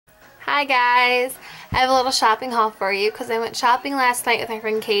Hi guys, I have a little shopping haul for you because I went shopping last night with my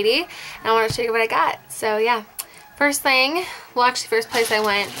friend Katie and I want to show you what I got. So yeah, first place I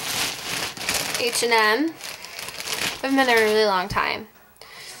went, H&M. I haven't been there in a really long time.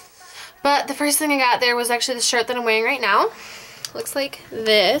 But the first thing I got there was actually the shirt that I'm wearing right now. Looks like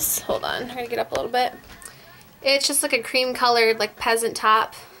this. Hold on, I'm going to get up a little bit. It's just like a cream colored like peasant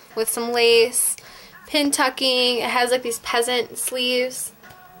top with some lace, pin tucking. It has like these peasant sleeves.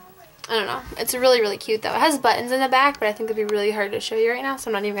 I don't know. It's really cute though. It has buttons in the back, but I think it'd be really hard to show you right now, so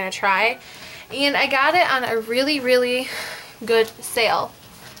I'm not even going to try. And I got it on a really good sale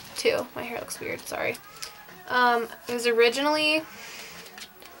too. My hair looks weird, sorry. It was originally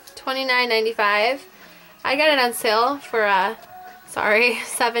 $29.95. I got it on sale for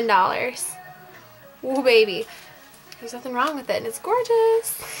 $7. Ooh baby. There's nothing wrong with it and it's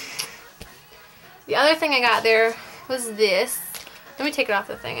gorgeous. The other thing I got there was this. Let me take it off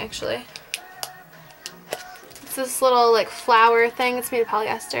the thing actually. It's this little like flower thing. It's made of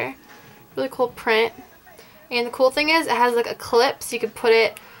polyester. Really cool print. And the cool thing is it has like a clip so you could put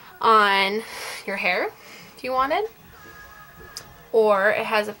it on your hair if you wanted. Or it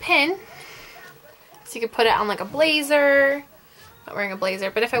has a pin so you could put it on like a blazer. Not wearing a blazer,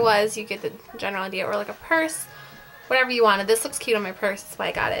 but if I was, you get the general idea. Or like a purse. Whatever you wanted. This looks cute on my purse. That's why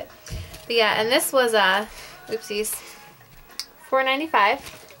I got it. But yeah, and this was oopsies, $4.95.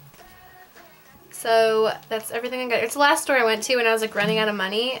 So that's everything I got. It's the last store I went to when I was like running out of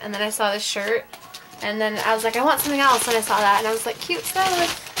money, and then I saw this shirt, and then I was like, I want something else, and I saw that, and I was like, cute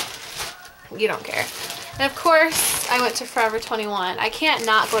stuff. You don't care. And of course, I went to Forever 21. I can't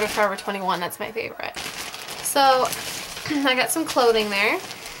not go to Forever 21. That's my favorite. So I got some clothing there.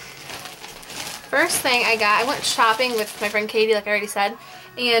 First thing I went shopping with my friend Katie, like I already said,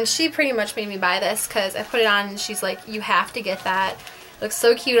 and she pretty much made me buy this because I put it on and she's like, you have to get that. It looks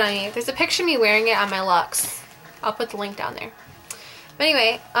so cute on me. There's a picture of me wearing it on my Luxe. I'll put the link down there. But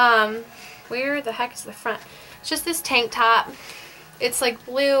anyway, where the heck is the front? It's just this tank top. It's like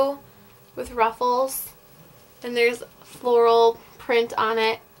blue with ruffles and there's floral print on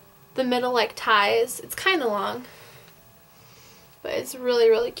it. The middle like ties. It's kind of long, but it's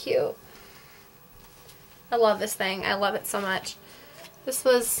really cute. I love this thing. I love it so much. This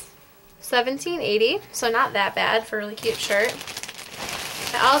was $17.80, so not that bad for a really cute shirt.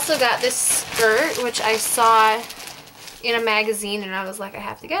 I also got this skirt, which I saw in a magazine, and I was like, I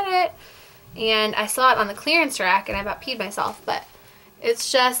have to get it. And I saw it on the clearance rack, and I about peed myself, but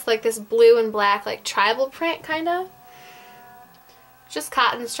it's just like this blue and black, like tribal print, kind of. Just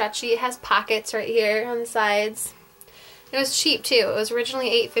cotton, stretchy. It has pockets right here on the sides. It was cheap, too. It was originally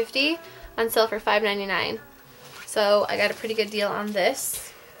 $8.50, on sale for $5.99. So I got a pretty good deal on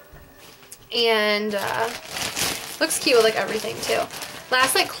this. And looks cute with like everything too.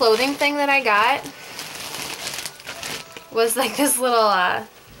 Last like clothing thing that I got was like this little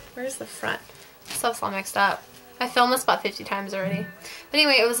where's the front? Stuff's all mixed up. I filmed this about 50 times already. But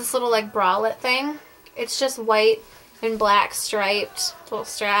anyway, it was this little like bralette thing. It's just white and black striped little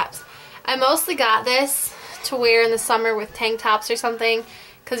straps. I mostly got this to wear in the summer with tank tops or something.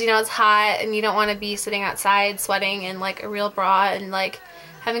 Because you know it's hot and you don't want to be sitting outside sweating in like a real bra and like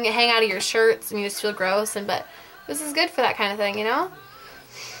having it hang out of your shirts and you just feel gross. But this is good for that kind of thing, you know?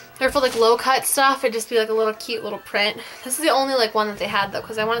 Or for like low cut stuff, it'd just be like a little cute little print. This is the only like one that they had though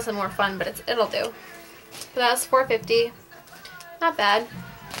because I wanted some more fun, but it'll do. But that was $4.50. Not bad.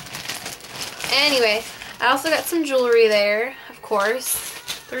 Anyway, I also got some jewelry there, of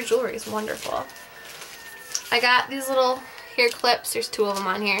course. Their jewelry is wonderful. I got these little hair clips. There's two of them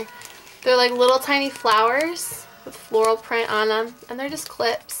on here. They're like little tiny flowers with floral print on them, and they're just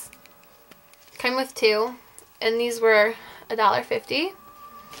clips. Came with two, and these were $1.50.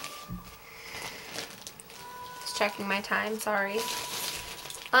 Just checking my time, sorry.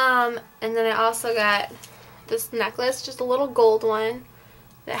 And then I also got this necklace, just a little gold one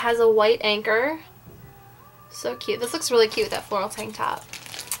that has a white anchor. So cute. This looks really cute with that floral tank top.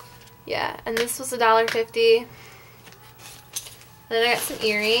 Yeah, and this was $1.50. Then I got some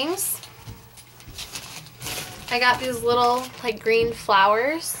earrings. I got these little like green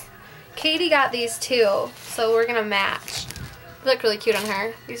flowers. Katie got these too, so we're gonna match. They look really cute on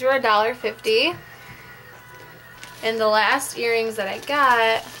her. These were $1.50. And the last earrings that I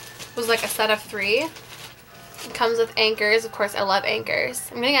got was like a set of 3. It comes with anchors. Of course, I love anchors.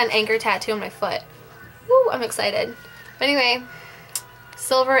 I'm gonna get an anchor tattoo on my foot. Woo, I'm excited. But anyway,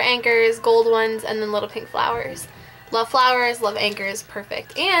 silver anchors, gold ones, and then little pink flowers. Love flowers, love anchors,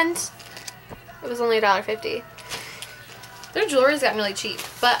 perfect. And it was only $1.50. Their jewelry's gotten really cheap.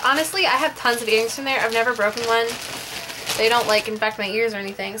 But honestly, I have tons of earrings from there. I've never broken one. they don't like infect my ears or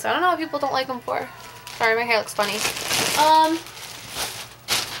anything. So I don't know what people don't like them for. Sorry, my hair looks funny.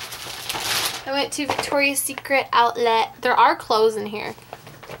 I went to Victoria's Secret outlet. There are clothes in here.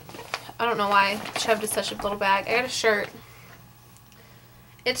 I don't know why I shoved in such a little bag. I got a shirt.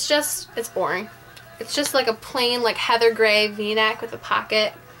 It's boring. It's just like a plain like heather gray v-neck with a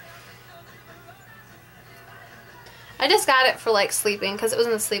pocket. I just got it for like sleeping because it was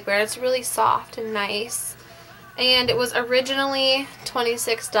in the sleepwear. It's really soft and nice. And it was originally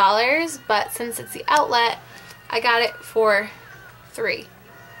 $26, but since it's the outlet, I got it for $3.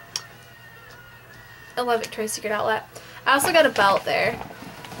 I love Victoria's Secret outlet. I also got a belt there.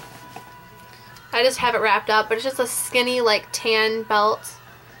 I just have it wrapped up, but it's just a skinny like tan belt.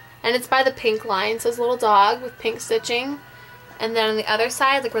 And it's by the Pink line, so it's a little dog with pink stitching. And then on the other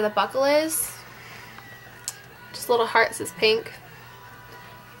side, like where the buckle is, just a little heart says pink.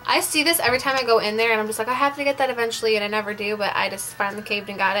 I see this every time I go in there and I'm just like, I have to get that eventually, and I never do, but I just finally caved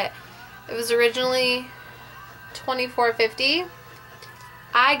and got it. It was originally $24.50.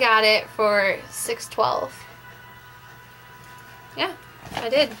 I got it for $6.12. Yeah, I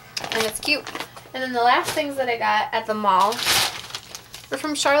did. And it's cute. And then the last things that I got at the mall were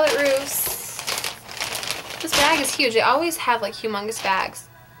from Charlotte Russe. This bag is huge. They always have like humongous bags.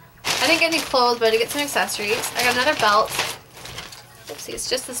 I didn't get any clothes, but I did get some accessories. I got another belt. Oopsie, it's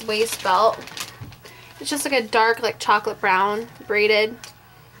just this waist belt. It's just like a dark like chocolate brown braided.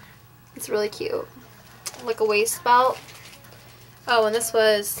 It's really cute. Like a waist belt. Oh, and this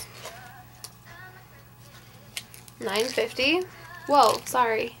was $9.50. Whoa,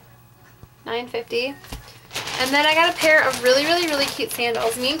 sorry. $9.50. And then I got a pair of really, really, really cute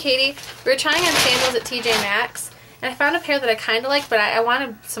sandals. Me and Katie, we were trying on sandals at TJ Maxx, and I found a pair that I kind of like, but I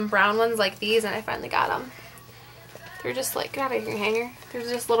wanted some brown ones like these, and I finally got them. They're just like, get out of here, hanger. They're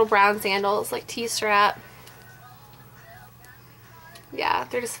just little brown sandals, like T-strap. Yeah,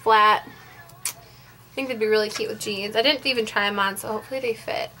 they're just flat. I think they'd be really cute with jeans. I didn't even try them on, so hopefully they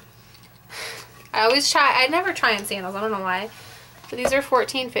fit. I never try on sandals, I don't know why. So these are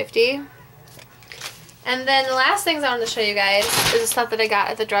 $14.50. And then the last things I wanted to show you guys is the stuff that I got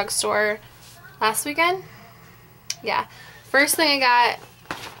at the drugstore last weekend. Yeah. First thing I got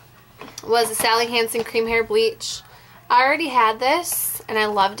was the Sally Hansen Cream Hair Bleach. I already had this and I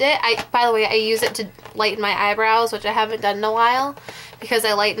loved it. By the way, I use it to lighten my eyebrows, which I haven't done in a while because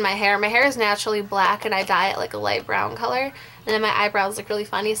I lighten my hair. My hair is naturally black and I dye it like a light brown color. And then my eyebrows look really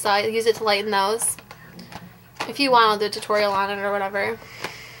funny, so I use it to lighten those. If you want, I'll do a tutorial on it or whatever.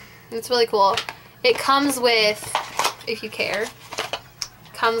 It's really cool. It comes with, if you care,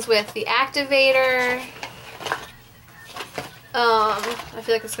 comes with the activator. I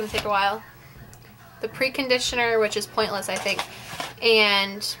feel like it's going to take a while. The preconditioner, which is pointless, I think,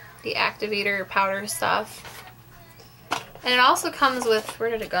 and the activator powder stuff. And it also comes with,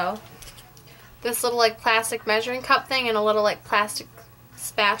 where did it go? This little like plastic measuring cup thing and a little like plastic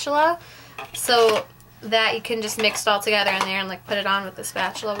spatula, so that you can just mix it all together in there and like put it on with the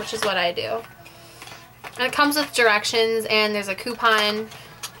spatula, which is what I do. And it comes with directions, and there's a coupon,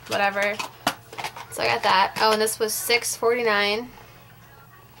 whatever. So I got that. Oh, and this was $6.49.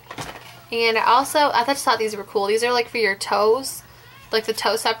 And I just thought these were cool. These are like for your toes, like the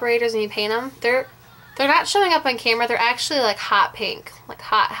toe separators, and you paint them. They're not showing up on camera. They're actually like hot pink, like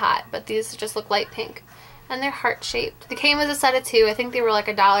hot, but these just look light pink. And they're heart shaped. They came with a set of 2. I think they were like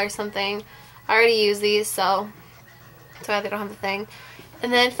 $1 or something. I already used these, so that's why they don't have the thing.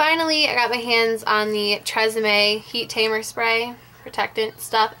 And then finally, I got my hands on the Tresemme Heat Tamer Spray protectant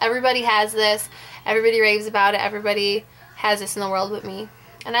stuff. Everybody has this. Everybody raves about it. Everybody has this in the world but me.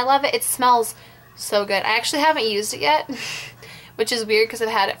 And I love it. It smells so good. I actually haven't used it yet, which is weird because I've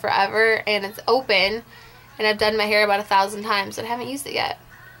had it forever and it's open and I've done my hair about 1,000 times and I haven't used it yet.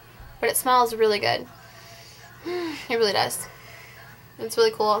 But it smells really good. It really does. It's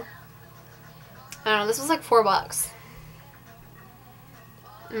really cool. I don't know, this was like $4.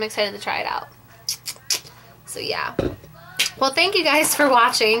 I'm excited to try it out. So yeah. Well, thank you guys for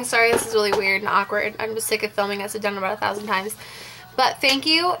watching. Sorry this is really weird and awkward. I'm just sick of filming this. I've done it about 1,000 times. But thank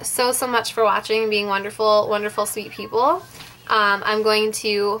you so much for watching and being wonderful, wonderful, sweet people. I'm going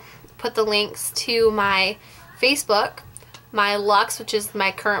to put the links to my Facebook, my Luxe, which is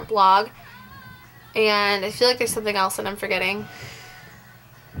my current blog, and I feel like there's something else that I'm forgetting.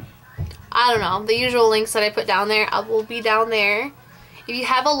 I don't know. The usual links that I put down there will be down there. If you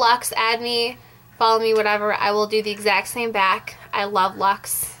have a Luxe, add me, follow me, whatever. I will do the exact same back. I love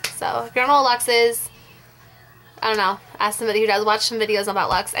Luxe. So if you don't know what Luxe is, I don't know. Ask somebody who does. Watch some videos about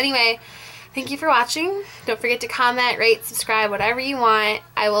Luxe. Anyway, thank you for watching. Don't forget to comment, rate, subscribe, whatever you want.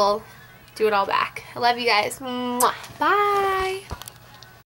 I will do it all back. I love you guys. Mwah. Bye.